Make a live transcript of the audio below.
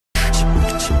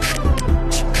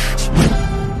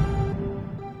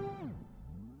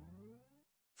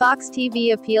Fox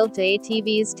TV appealed to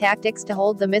ATV's tactics to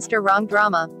hold the Mr. Wrong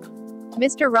drama.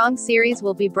 Mr. Wrong series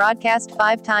will be broadcast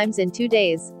 5 times in 2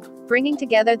 days. Bringing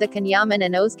together the Kanyaman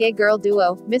and Ozge girl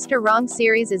duo, Mr. Wrong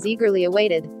series is eagerly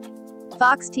awaited.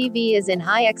 Fox TV is in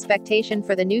high expectation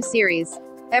for the new series.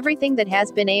 Everything that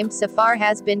has been aimed so far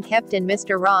has been kept in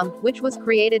Mr. Wrong, which was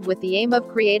created with the aim of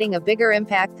creating a bigger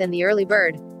impact than the early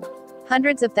bird.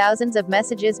 Hundreds of thousands of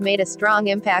messages made a strong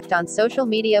impact on social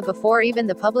media before even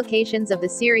the publications of the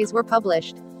series were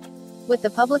published. With the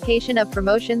publication of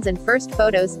promotions and first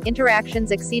photos,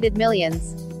 interactions exceeded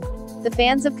millions. The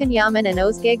fans of Kanyaman and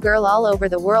Ozge girl all over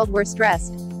the world were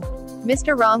stressed.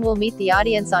 Mr. Wrong will meet the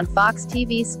audience on Fox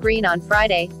TV's screen on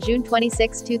Friday, June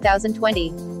 26,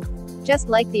 2020. Just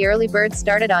like the early bird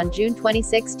started on June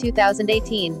 26,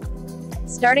 2018.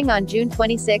 Starting on June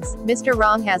 26, Mr.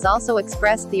 Wrong has also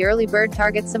expressed the early bird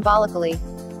target symbolically.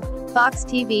 Fox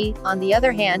TV, on the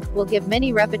other hand, will give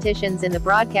many repetitions in the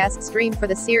broadcast stream for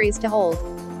the series to hold.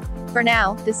 For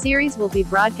now, the series will be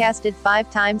broadcasted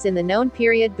 5 times in the known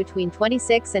period between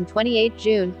 26 and 28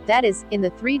 June, that is, in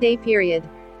the 3-day period.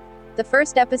 The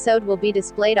first episode will be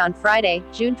displayed on Friday,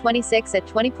 June 26 at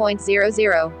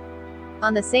 20:00.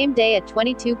 On the same day at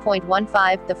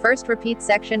 22:15, the first repeat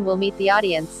section will meet the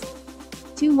audience.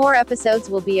 2 more episodes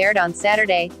will be aired on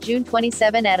Saturday, June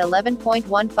 27 at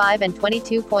 11:15 and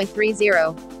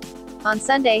 22:30. On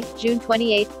Sunday, June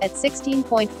 28, at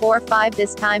 16:45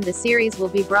 this time the series will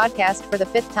be broadcast for the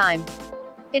 5th time.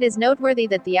 It is noteworthy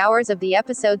that the hours of the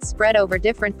episodes spread over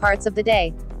different parts of the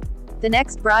day. The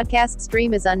next broadcast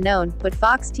stream is unknown, but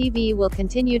Fox TV will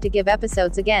continue to give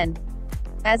episodes again.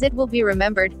 As it will be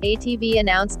remembered, ATV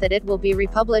announced that it will be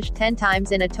republished 10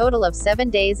 times in a total of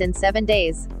 7 days in 7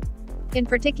 days. In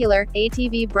particular,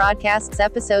 ATV broadcasts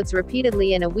episodes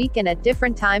repeatedly in a week and at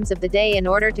different times of the day in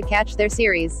order to catch their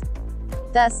series.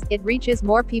 Thus, it reaches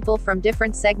more people from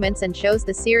different segments and shows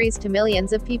the series to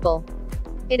millions of people.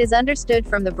 It is understood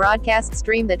from the broadcast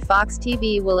stream that Fox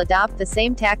TV will adopt the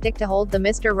same tactic to hold the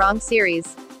Mr. Wrong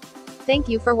series. Thank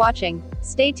you for watching.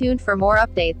 Stay tuned for more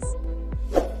updates.